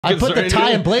I put the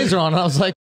tie and blazer on, and I was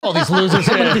like, all these losers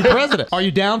are going to be president. Are you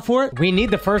down for it? We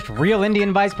need the first real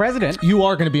Indian vice president. You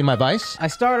are going to be my vice. I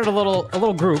started a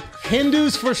little group.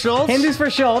 Hindus for Schulz. Hindus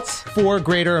for Schulz. For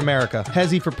greater America.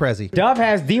 Hezi for Prezi. Dove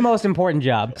has the most important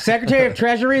job. Secretary of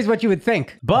Treasury is what you would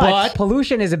think. But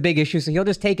pollution is a big issue, so he'll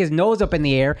just take his nose up in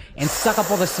the air and suck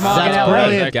up all the smog in LA.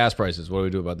 Brilliant. Gas prices, what do we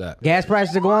do about that? Gas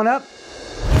prices are going up.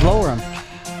 Lower them.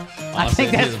 I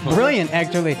think that's brilliant,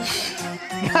 actually.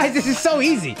 Guys, this is so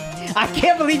easy. I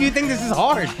can't believe you think this is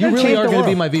hard. You really are going to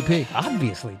be my VP.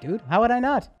 Obviously, dude. How would I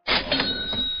not?